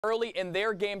Early in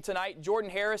their game tonight, Jordan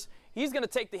Harris, he's going to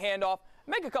take the handoff,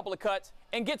 make a couple of cuts,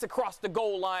 and gets across the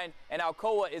goal line, and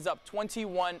Alcoa is up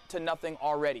 21-0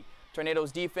 already.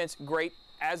 Tornadoes defense, great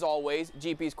as always.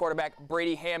 GP's quarterback,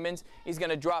 Brady Hammonds, he's going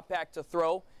to drop back to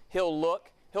throw. He'll look,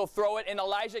 he'll throw it, and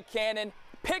Elijah Cannon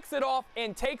picks it off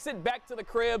and takes it back to the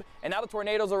crib, and now the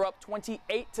Tornadoes are up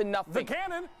 28-0. The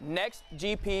Cannon. Next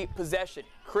GP possession.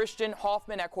 Christian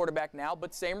Hoffman at quarterback now,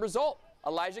 but same result.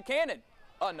 Elijah Cannon,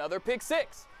 another pick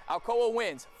six. Alcoa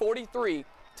wins 43-0.